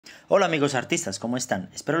Hola amigos artistas, ¿cómo están?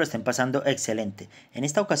 Espero lo estén pasando excelente. En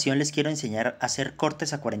esta ocasión les quiero enseñar a hacer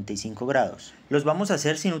cortes a 45 grados. Los vamos a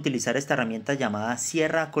hacer sin utilizar esta herramienta llamada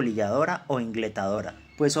cierra, acolilladora o ingletadora.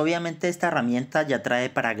 Pues obviamente esta herramienta ya trae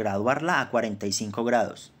para graduarla a 45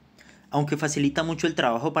 grados. Aunque facilita mucho el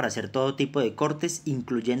trabajo para hacer todo tipo de cortes,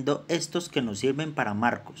 incluyendo estos que nos sirven para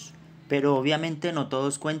marcos. Pero obviamente no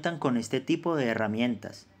todos cuentan con este tipo de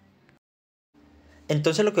herramientas.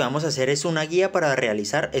 Entonces lo que vamos a hacer es una guía para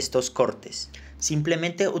realizar estos cortes.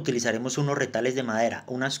 Simplemente utilizaremos unos retales de madera,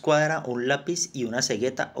 una escuadra, un lápiz y una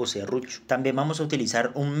cegueta o serrucho. También vamos a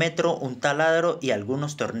utilizar un metro, un taladro y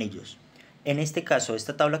algunos tornillos. En este caso,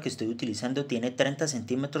 esta tabla que estoy utilizando tiene 30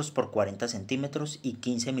 centímetros por 40 centímetros y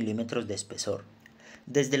 15 milímetros de espesor.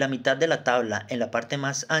 Desde la mitad de la tabla, en la parte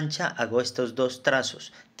más ancha, hago estos dos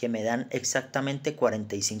trazos que me dan exactamente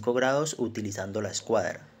 45 grados utilizando la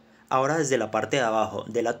escuadra. Ahora desde la parte de abajo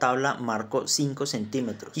de la tabla marco 5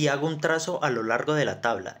 centímetros y hago un trazo a lo largo de la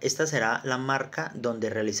tabla. Esta será la marca donde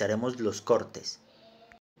realizaremos los cortes.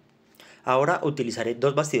 Ahora utilizaré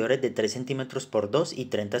dos bastidores de 3 centímetros por 2 y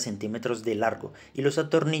 30 centímetros de largo y los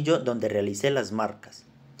atornillo donde realice las marcas.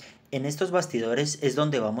 En estos bastidores es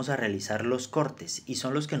donde vamos a realizar los cortes y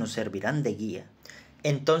son los que nos servirán de guía.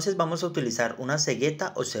 Entonces vamos a utilizar una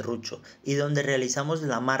cegueta o serrucho y donde realizamos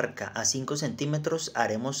la marca a 5 centímetros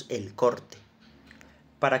haremos el corte.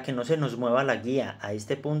 Para que no se nos mueva la guía a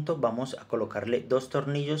este punto vamos a colocarle dos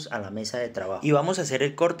tornillos a la mesa de trabajo. Y vamos a hacer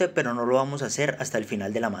el corte, pero no lo vamos a hacer hasta el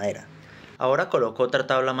final de la madera. Ahora coloco otra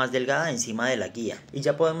tabla más delgada encima de la guía y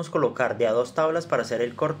ya podemos colocar de a dos tablas para hacer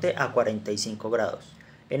el corte a 45 grados.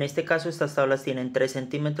 En este caso estas tablas tienen 3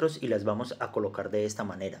 centímetros y las vamos a colocar de esta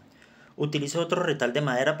manera. Utilizo otro retal de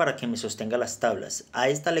madera para que me sostenga las tablas. A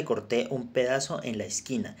esta le corté un pedazo en la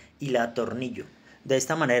esquina y la atornillo. De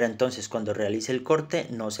esta manera entonces cuando realice el corte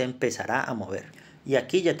no se empezará a mover. Y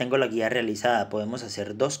aquí ya tengo la guía realizada, podemos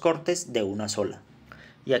hacer dos cortes de una sola.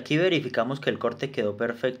 Y aquí verificamos que el corte quedó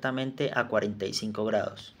perfectamente a 45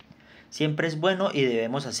 grados. Siempre es bueno y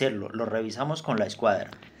debemos hacerlo, lo revisamos con la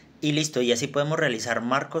escuadra. Y listo, y así podemos realizar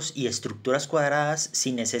marcos y estructuras cuadradas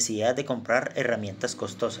sin necesidad de comprar herramientas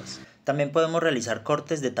costosas. También podemos realizar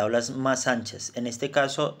cortes de tablas más anchas, en este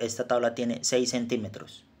caso esta tabla tiene 6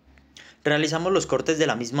 centímetros. Realizamos los cortes de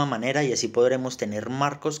la misma manera y así podremos tener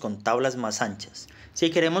marcos con tablas más anchas.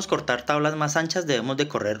 Si queremos cortar tablas más anchas debemos de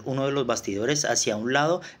correr uno de los bastidores hacia un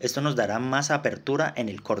lado, esto nos dará más apertura en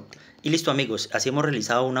el corte. Y listo amigos, así hemos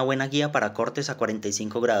realizado una buena guía para cortes a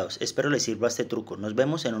 45 grados, espero les sirva este truco, nos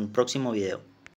vemos en un próximo video.